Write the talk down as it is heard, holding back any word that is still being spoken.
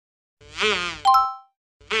I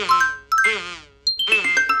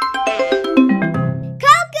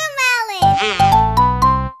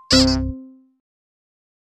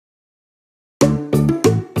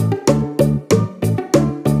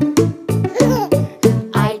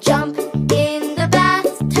jump in the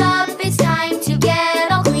bathtub, it's time to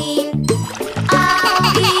get all clean.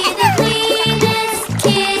 I'll be the cleanest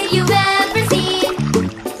kid you've ever seen.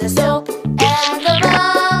 The soap and the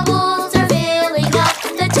bubbles are filling up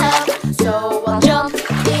the tub, so I'll jump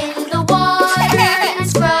in the water and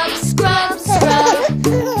scrub, scrub, scrub.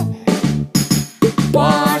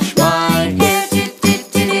 Wash my hair,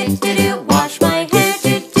 do-do-do-do-do-do. Wash my hair,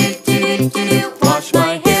 do-do-do-do-do-do. Wash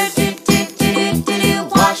my hair, do-do-do-do-do-do.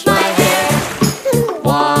 Wash my hair.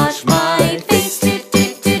 Wash my face,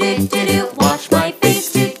 do-do-do-do-do-do. Wash my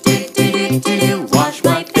face, do-do-do-do-do-do. Wash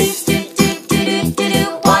my face,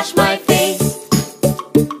 do-do-do-do-do-do. Wash my face.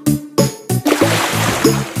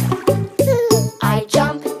 I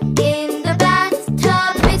jump in the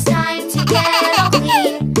bathtub, it's time to get all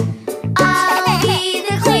clean. I'll be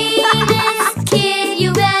the cleanest kid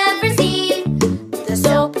you've ever seen. The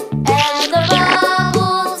soap and the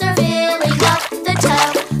bubbles are filling up the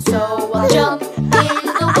tub, so I'll jump in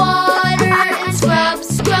the water and scrub,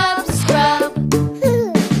 scrub, scrub.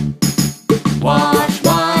 Wash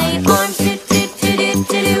my arms,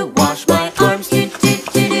 do-do-do-do-do-do. Wash my arms,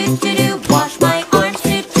 do-do-do-do-do-do. Wash my arms,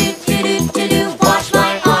 do-do-do-do-do-do. Wash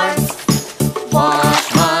my arms. Wash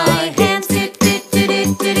my hands,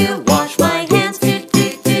 do-do-do-do-do-do. Wash my hands,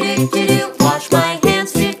 do-do-do-do-do. Wash my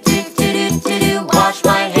hands, do-do-do-do-do. Wash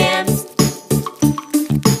my hands.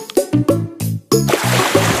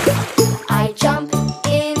 I jump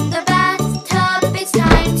in the bathtub, it's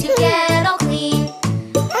time to get all clean.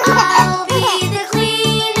 I'll be the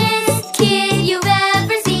cleanest kid you've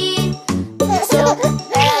ever seen. The soap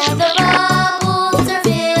and the bubbles are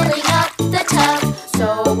filling up the tub, so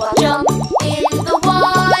I'll jump in the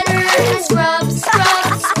water and scrub,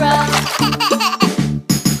 scrub, scrub.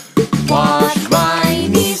 Wash my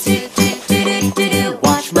knees, do-do-do-do-do-do.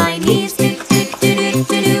 Wash my knees,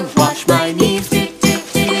 do-do-do-do-do-do. Wash my knees,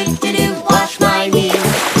 do-do-do-do-do-do. Wash my knees.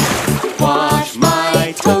 Wash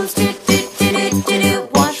my toes, do-do-do-do-do-do.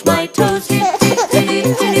 Wash my toes,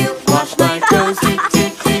 do-do-do-do-do-do. Wash my toes,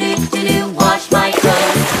 do-do-do-do-do-do. Wash my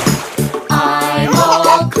toes. I'm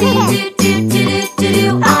all clean,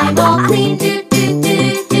 do-do-do-do-do-do. I'm all clean,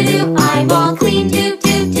 do-do-do-do-do-do. I'm all clean,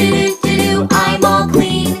 do-do-do-do-do-do. I'm all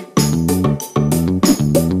clean.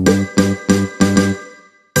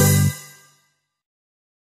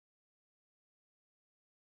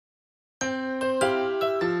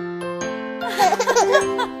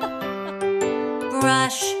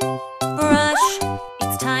 Brush, brush,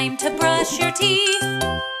 it's time to brush your teeth.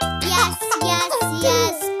 Yes, yes,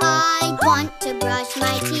 yes, I want to brush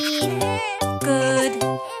my teeth. Good,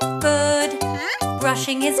 good,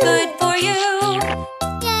 brushing is good for you.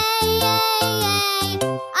 Yay, yay, yay,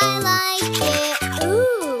 I like it.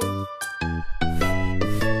 Ooh.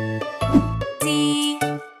 See,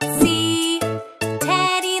 see,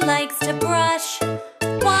 Teddy likes to brush.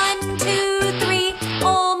 1, 2, 3,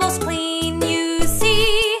 almost clean, you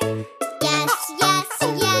see. Yes, yes,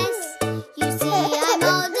 yes, you see I'm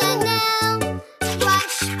all done now.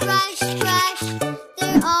 Brush, brush, brush,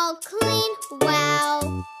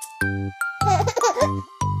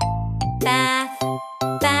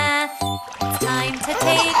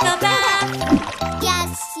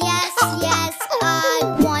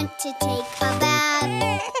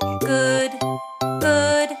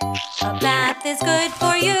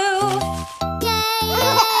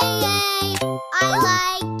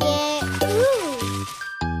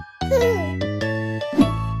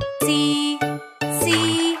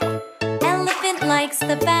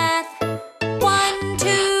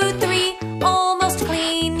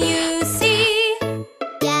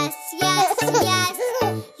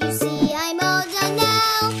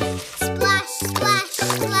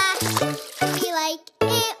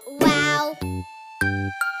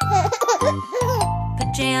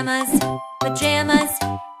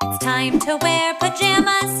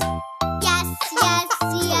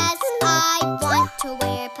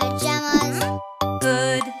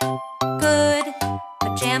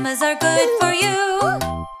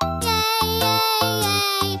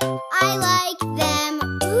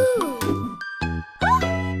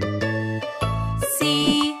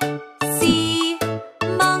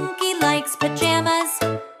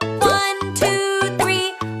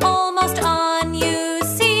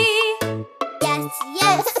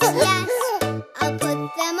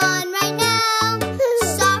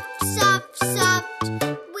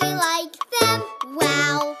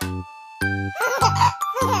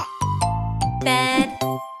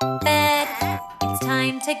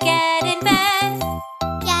 to get in bed.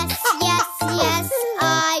 Yes, yes, yes,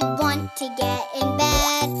 I want to get in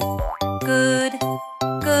bed. Good,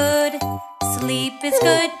 good, sleep is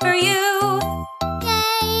good for you.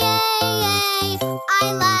 Yay, yay, yay, I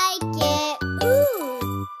like it.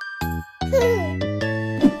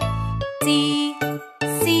 See,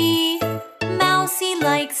 see, Mousie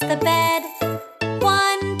likes the bed.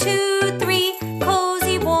 1, 2, 3,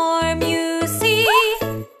 cozy, warm, you see.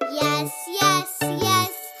 Yes, yes,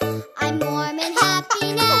 yes, I'm warm and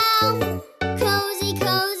happy now. Cozy,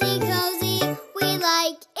 cozy, cozy, we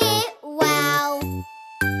like it, wow.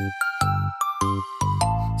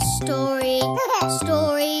 Story,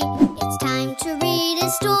 story, it's time to read a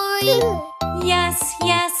story. Yes,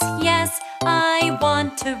 yes, yes, I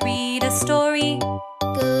want to read a story.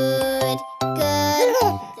 Good, good,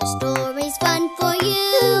 the story's fun for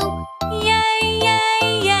you. Yay,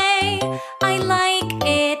 yay, yay, I like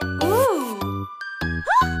it, ooh.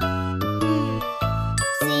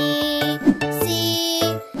 See, see,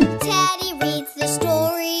 Teddy reads the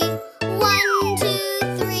story. 1, 2,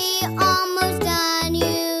 3, almost done,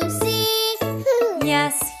 you see.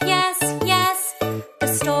 Yes, yes, yes, the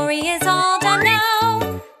story is all done now.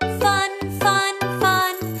 Fun, fun,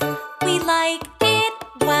 fun, we like it,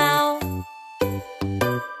 wow.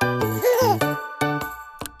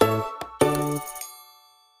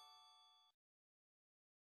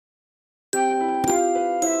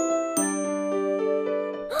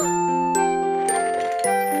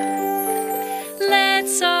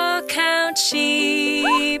 Let's all count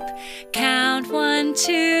sheep. Count 1,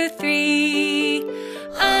 2, 3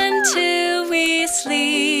 until we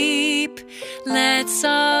sleep. Let's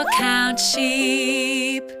all count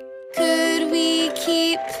sheep. Could we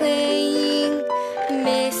keep playing,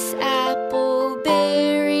 Miss Appleberry?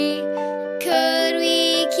 Could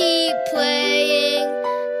we keep playing,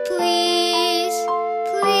 please,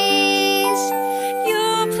 please?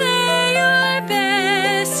 You'll play your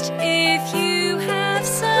best if you have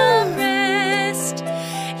some rest.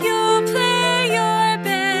 You'll play your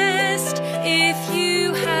best if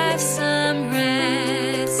you have some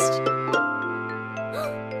rest.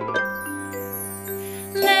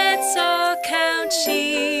 Let's all count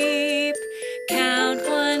sheep. Count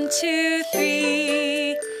 1, 2,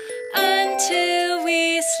 3 until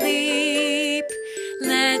we sleep.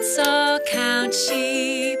 Let's all count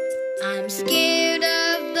sheep. I'm scared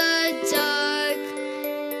of the dark,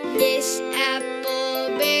 Miss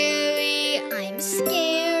Appleberry. I'm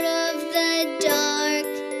scared of the dark.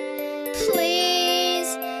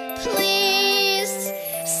 Please, please.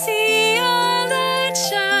 See our light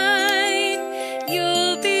shine,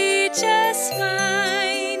 you'll be just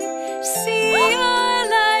fine. See our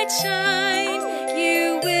light shine,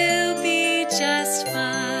 you will be just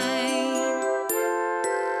fine.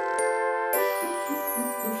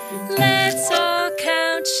 Let's all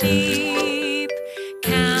count sheep.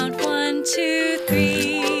 Count 1, 2,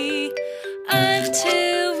 3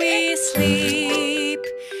 until we sleep.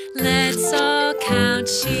 Let's all count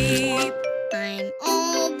sheep. I'm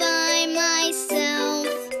all by myself,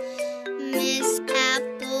 Miss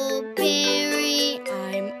Appleberry.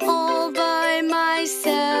 I'm all by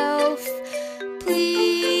myself.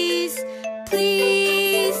 Please,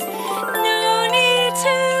 please. No need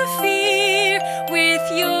to fear with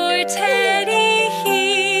your teddy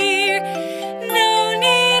here. No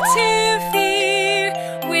need to fear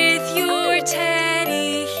with your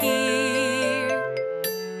teddy here.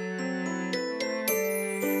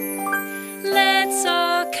 Let's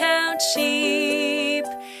all count sheep.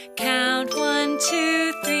 Count 1,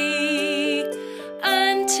 2, 3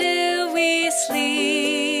 until we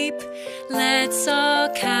sleep. Let's all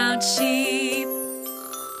count sheep.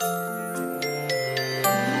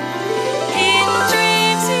 In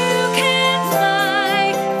dreams you can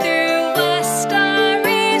fly through a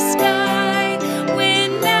starry sky. When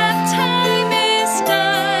nap time is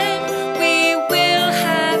done, we will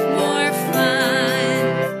have more fun.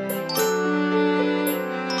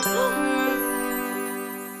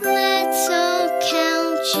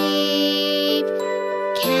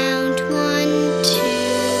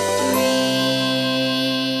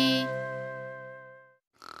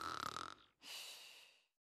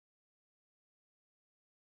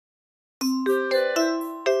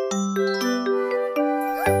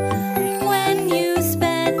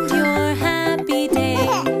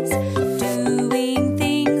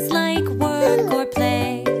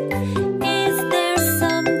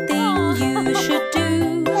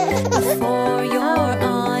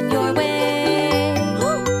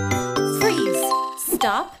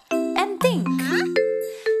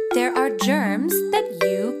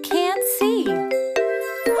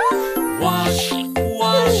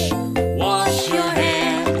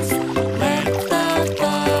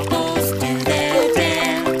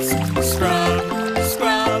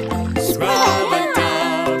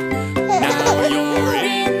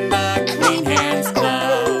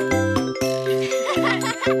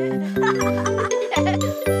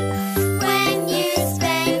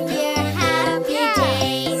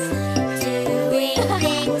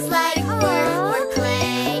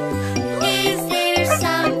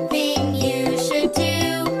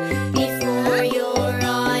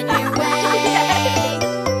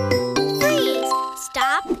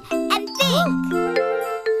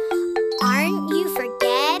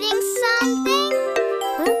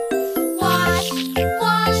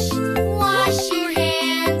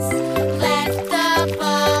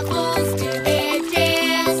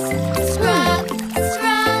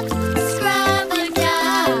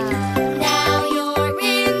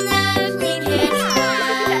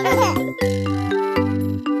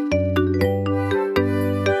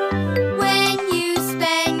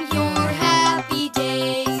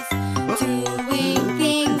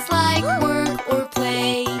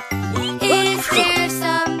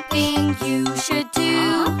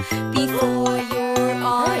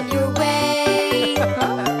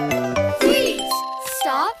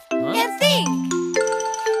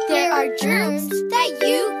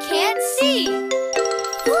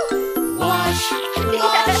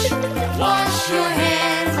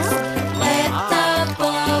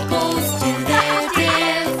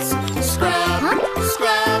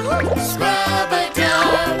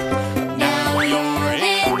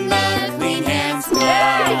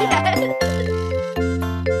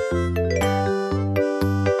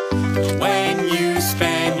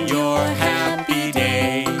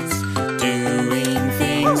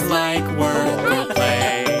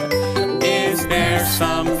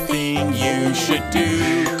 something you should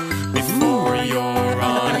do before you're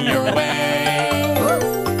on your way.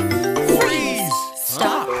 Freeze!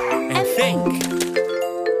 Stop and think.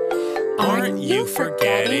 Aren't you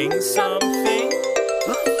forgetting something?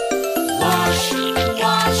 Wash,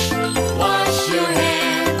 wash, wash your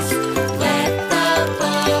hands. Let the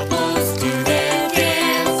bubbles do their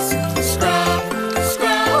dance. Scrub,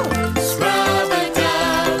 scrub, scrub a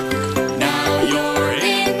dub. Now you're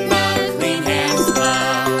in the Clean Hands Club.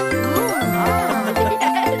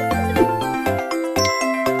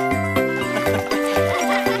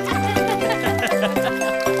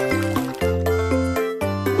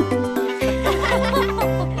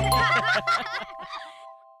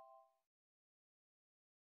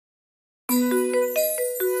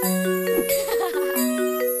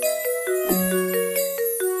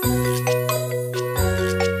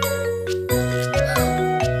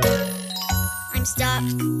 I'm stuck,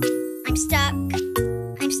 I'm stuck,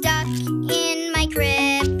 I'm stuck in my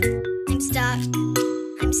crib. I'm stuck,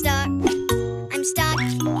 I'm stuck, I'm stuck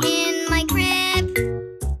in my crib.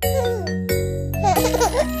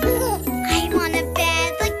 I want a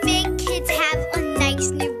bed like big kids have, a nice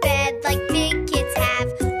new bed like big kids have,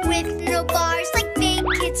 with no bars like big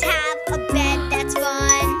kids have, a bed that's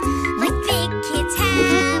fun like big kids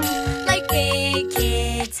have, like big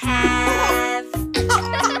kids have.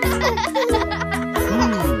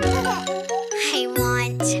 I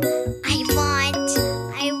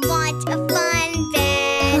want a fun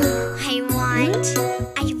bed. I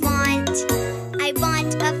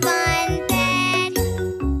want a fun bed.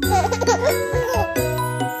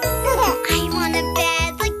 I want a bed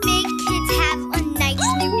like big kids have, a nice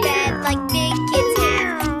new bed like big kids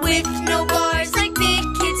have, with no bars like big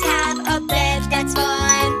kids have, a bed that's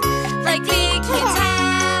fun like big kids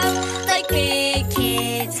have, like big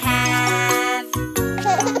kids have.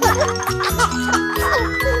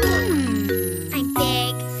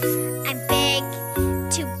 I'm big,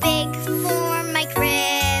 too big for my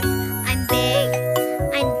crib. I'm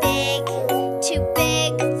big, too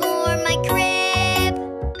big for my crib.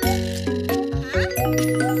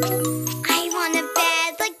 I want a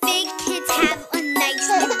bed like big kids have, a nice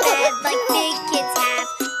new bed like big kids have,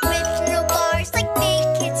 with no bars like big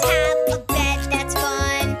kids have, a bed that's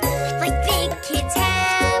fun like big kids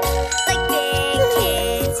have, like big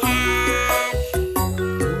kids have.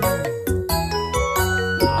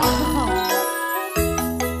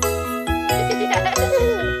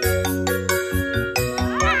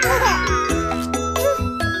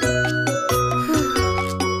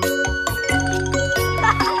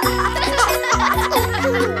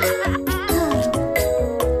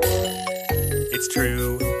 It's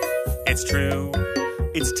true, it's true.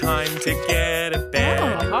 It's time to get a bed.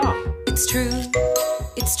 It's true,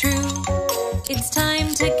 it's true. It's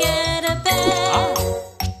time to get a bed.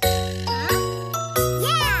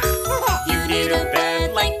 You need a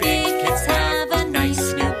bed like big kids have, a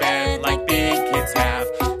nice new bed like big kids have,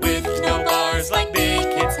 with no bars like big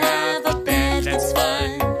kids have, a bed that's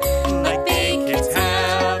fun like big kids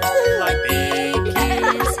have, like big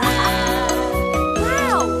kids have.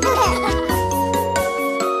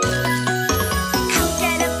 I'll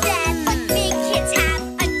get a bed like big kids have,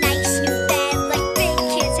 a nice new bed like big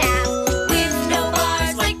kids have, with no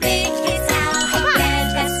bars like big kids have, a bed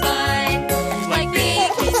that's fun like big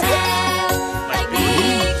kids have, like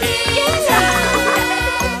big kids have.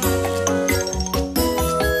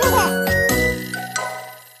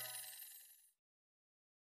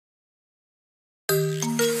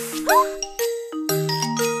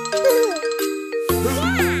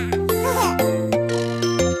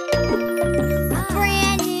 A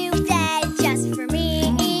brand new bed just for me,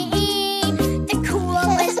 the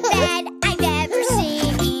coolest bed I've ever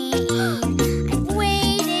seen. I've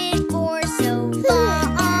waited for so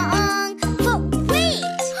long, but wait,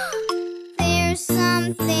 there's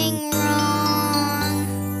something wrong.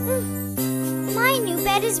 My new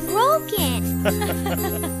bed is broken.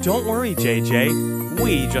 Don't worry, JJ.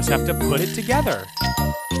 We just have to put it together.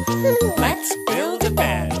 Let's build a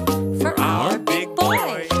bed for our big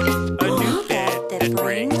boy. A new bed that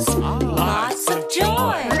brings lots of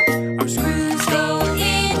joy. Our screws go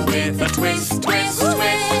in with a twist, twist,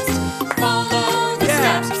 twist. Follow the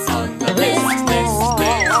steps on the list, list,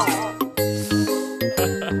 list.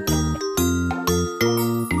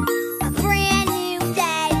 A brand new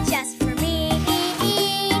bed just for me,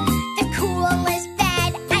 the coolest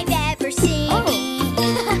bed I've ever seen.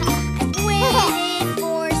 I've waited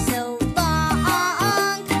for so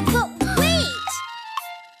long, but wait,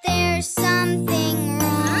 there's something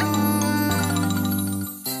wrong.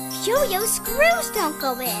 Yo-yo screws don't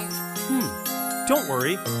go in. Don't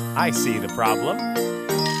worry, I see the problem.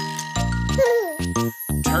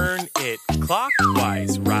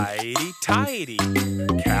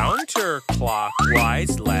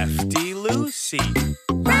 prize Lefty Lucy.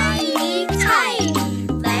 Righty-tighty,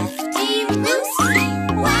 lefty-loosey.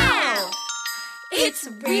 Wow! It's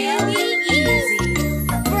really easy.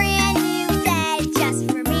 A brand new bed just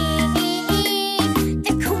for me.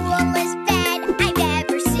 The coolest bed I've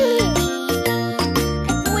ever seen.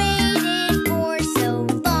 I've waited for so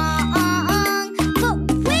long. But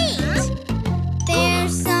wait!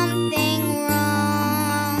 There's something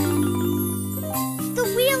wrong. The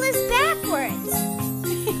wheel is backwards.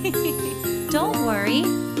 Don't worry,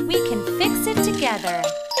 we can fix it together.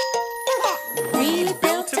 We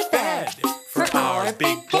built a bed for our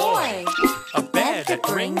big boy. A bed that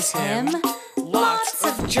brings him lots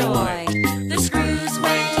of joy. The screws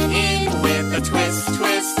went in with a twist,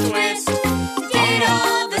 twist, twist. Did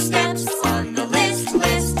all the steps on the list,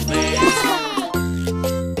 list, list.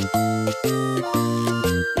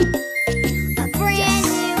 A brand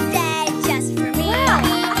new bed just for me.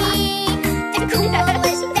 The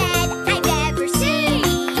coolest bed I've ever seen.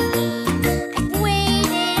 I've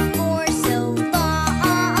waited for so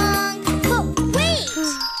long. But wait!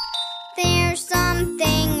 There's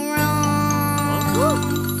something wrong.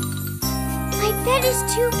 My bed is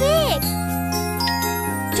too big.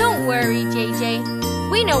 Don't worry, JJ.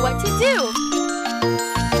 We know what to do.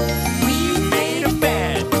 We made a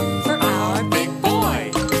bed for our big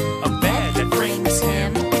boy. A bed that brings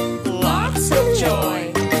him lots of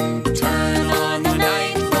joy. Turn on the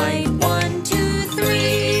night light, 1, 2,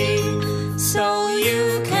 3, so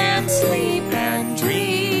you can sleep and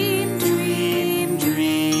dream, dream, dream.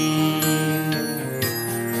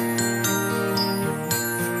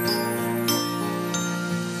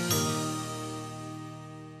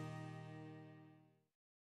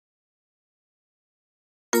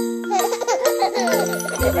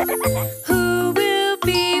 Who will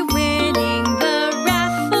be winning the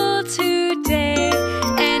raffle today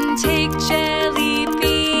and take Jelly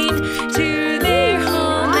Bean to their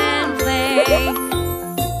home and play?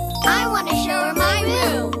 I want to show her my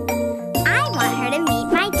room. I want her to meet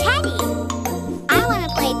my teddy. I want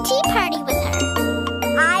to play tea party with her.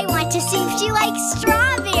 I want to see if she likes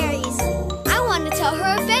strawberries. I want to tell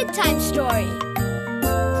her a bedtime story.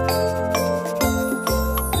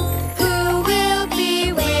 Who will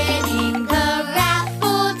be winning the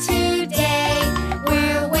raffle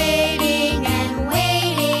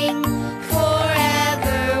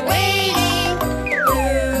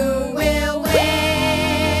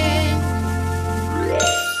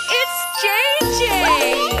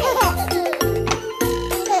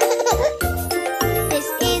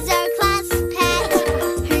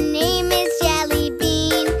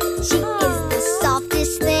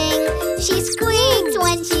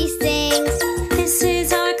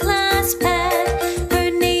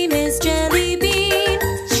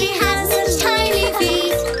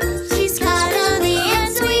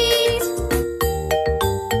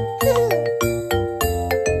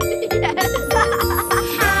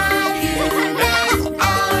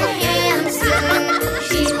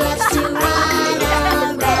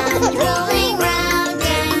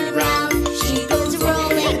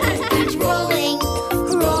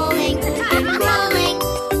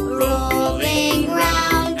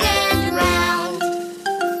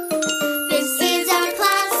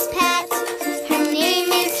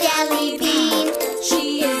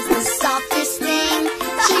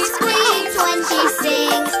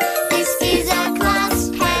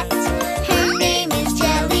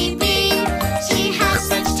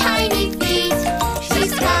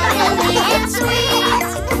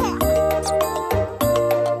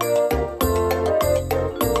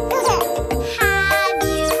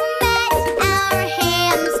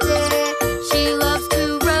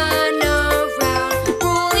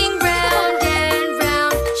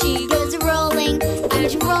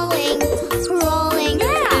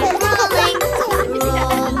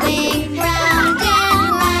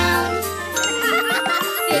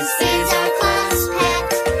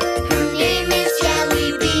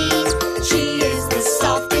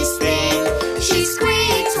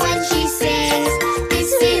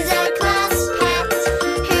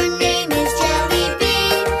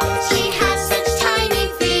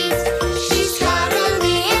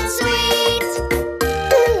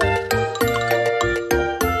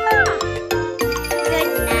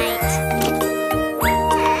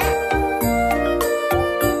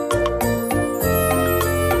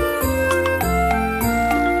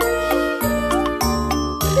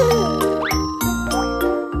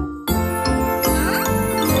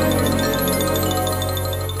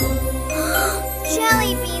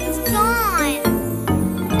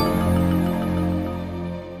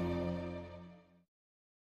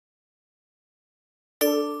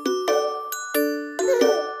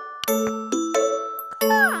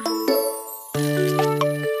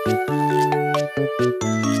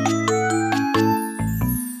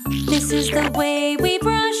This is the way we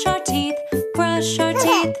brush our teeth, brush our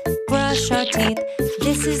teeth, brush our teeth.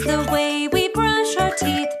 This is the way we brush our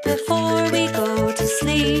teeth before we go to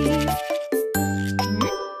sleep.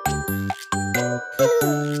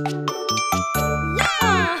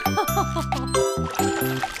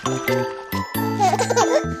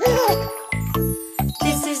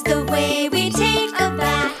 This is the way we take a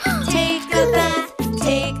bath, take a bath,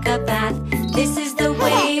 take a bath. This is the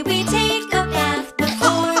way we take a bath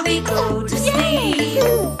before we go to sleep.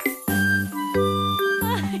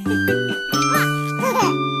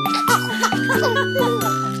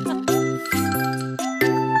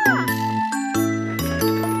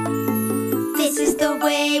 This is the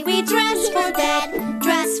way we dress for bed,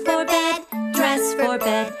 dress for bed, dress for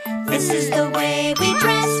bed. This is the way we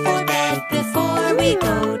dress for bed before we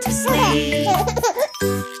go to sleep.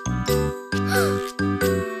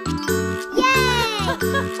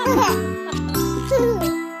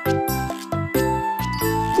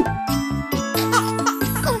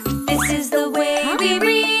 This is the way we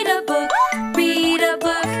read a book, read a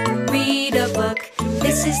book, read a book.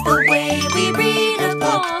 This is the way we read a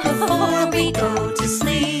book before we go to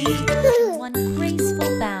sleep. One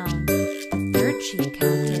graceful bound. Third she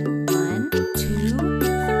counted 1, 2,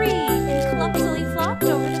 3 and clumsily flopped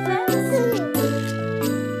over the fence.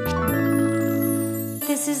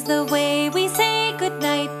 This is the way we say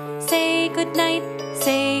goodnight, say goodnight,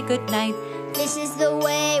 say goodnight. This is the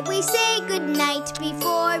way we say goodnight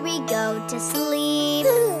before we go to sleep.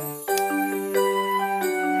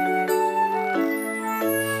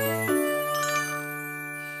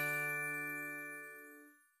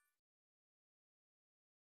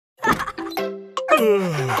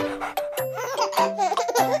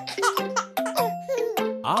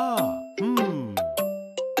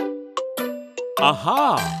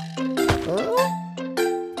 Aha!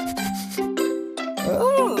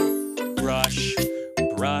 Brush,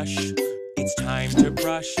 brush, it's time to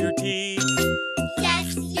brush your teeth.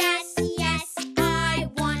 Yes, yes, yes, I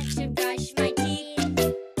want to brush my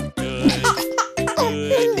teeth. Good,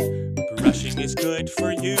 good, brushing is good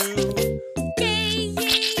for you. Yay,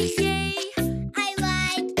 yay, yay, I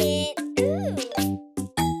like it.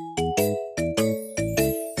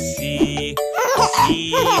 See,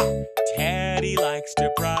 see, Teddy likes to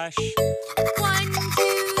brush. 1,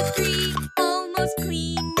 2, 3, almost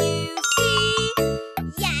clean, you see.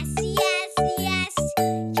 Yes, yes, yes,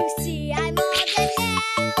 you see I'm all done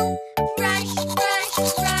now. Brush, brush,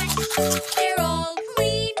 brush, they're all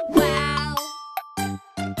clean, wow.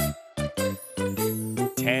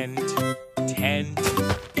 Tent, tent,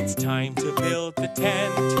 it's time to build the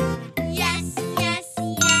tent. Yes, yes,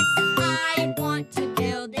 yes, I want to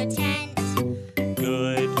build a tent.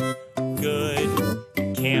 Good, good,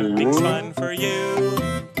 camping's fun for you.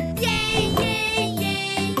 Yay, yay,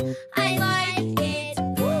 yay, I like it.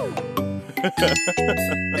 Woo.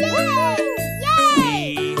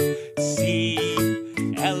 Yay, yay.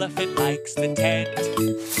 See, elephant likes the tent.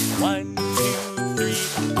 1, 2,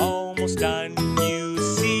 3, almost done, you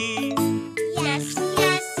see. Yes,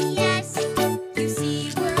 yes, yes, you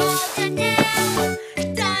see we're all done now.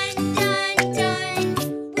 Done, done, done,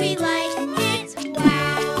 we like it,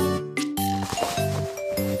 wow.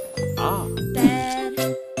 Ah, Bed,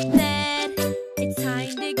 bed, it's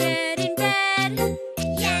time to get in bed.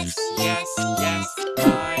 Yes, yes, yes,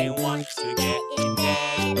 I want to get in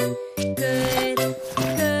bed. Good,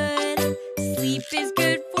 good, sleep is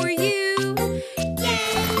good for you. yay,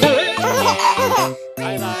 yay, yay,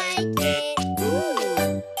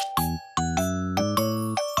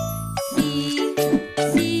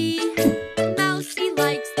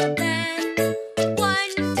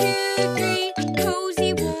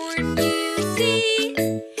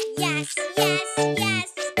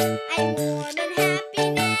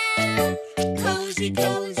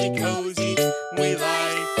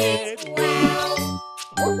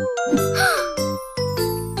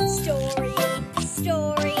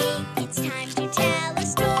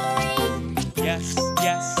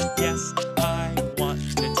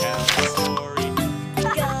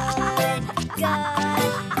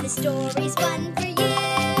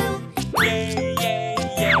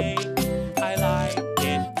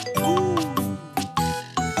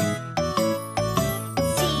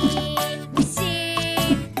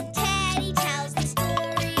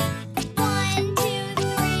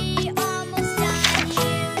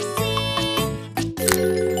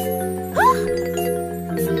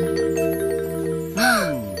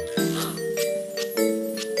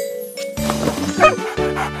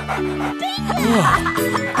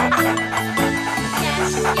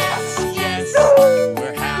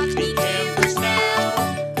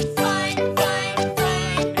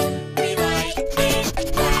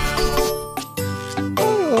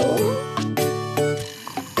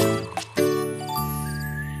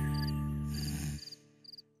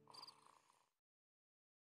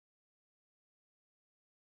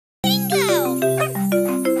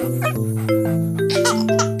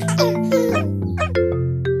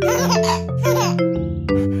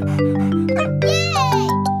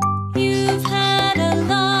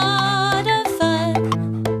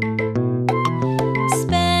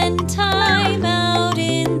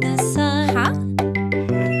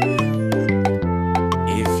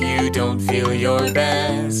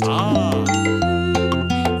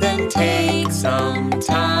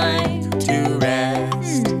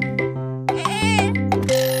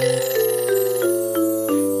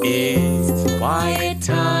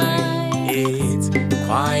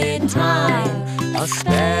 A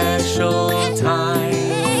special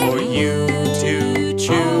time for you to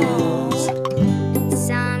choose.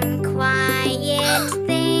 Some quiet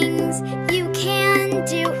things you can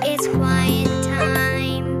do. It's quiet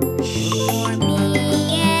time for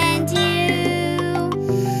me and you.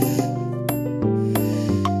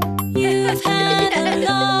 You've had a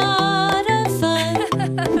lot of fun.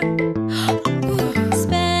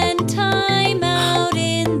 Spend time out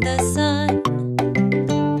in the sun.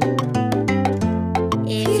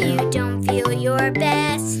 If you don't feel your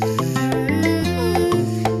best,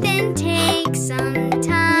 then take some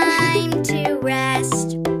time to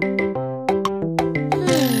rest.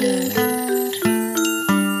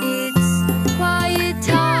 It's quiet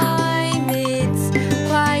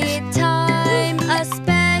time, a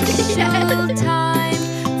special time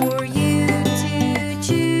for you to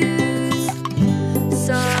choose.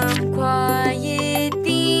 Some quiet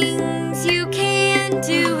things you can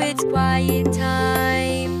do. It's quiet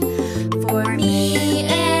time for me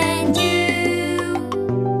and you.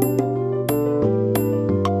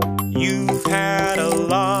 You've had a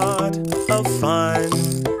lot of fun.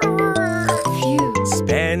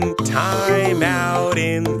 Spend time out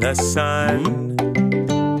in the sun.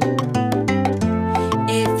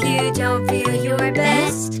 If you don't feel your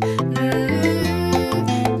best,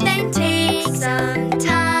 then take some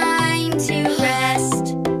time to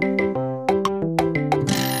rest.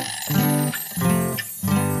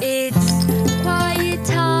 It's quiet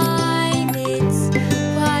time,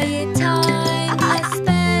 a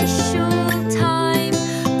special time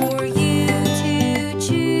for you to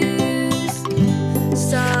choose.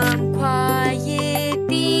 Some quiet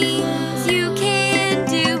things you can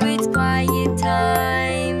do. It's quiet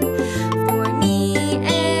time for me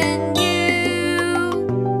and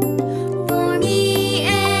you. For me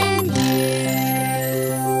and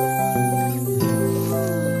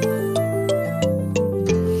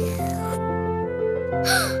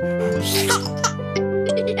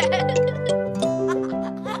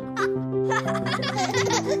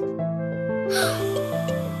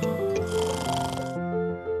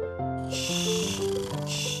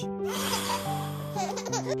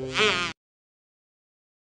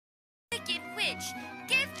Wicked witch,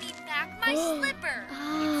 give me back my slipper.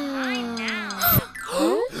 It's mine now.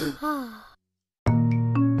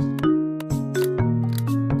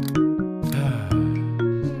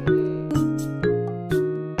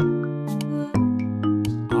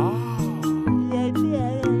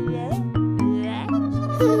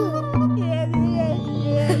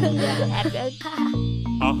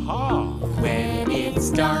 Aha! When it's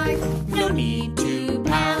dark, no need to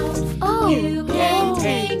pout. You can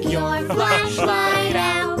take your flashlight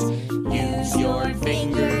out. Use your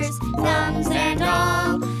fingers, thumbs and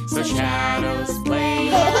all, so shadows play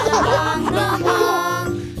along the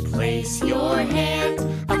wall. Place your hand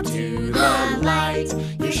up to the light.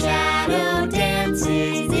 Your shadow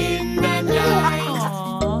dances in the night.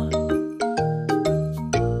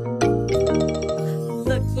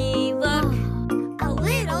 looky look. A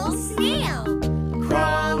little snail.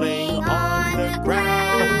 Crawling on the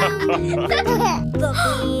ground.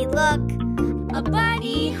 Looky look, A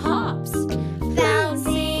bunny hops.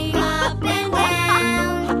 bouncing up and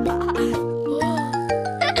down.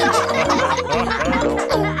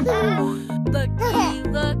 Looky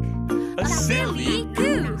look. A silly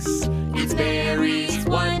goose. Its berries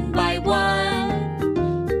one by one.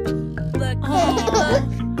 Looky look.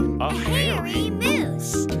 A hairy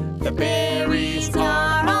Moose, The berries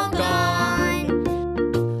are all gone.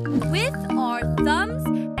 With our thumbs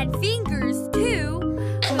and fingers too,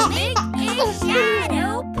 we'll make a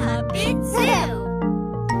shadow puppet zoo.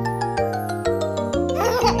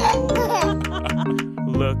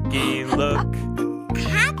 looky look.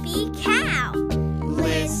 Happy cow.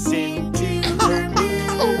 Listen to her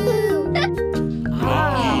moo.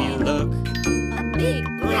 Looky look. A big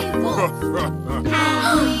gray wolf.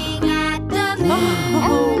 Howling at the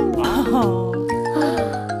moon.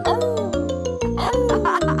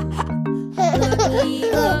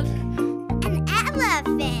 Looky look. An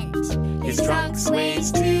elephant. His trunk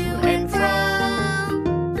sways to and fro.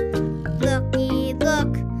 Looky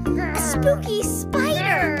look, a spooky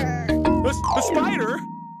spider. A spider?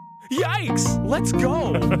 Yikes! Let's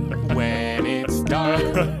go! When it's dark,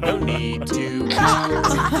 no need to pout.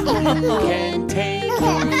 You can take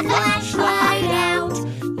your flashlight out.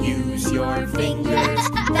 Use your fingers,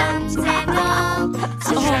 thumbs and all,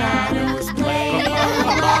 so shadows play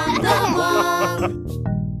along the wall.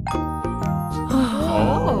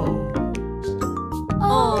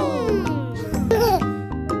 Oh!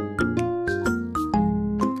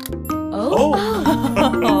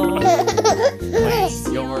 Place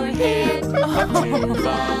your hand up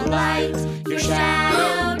Bye.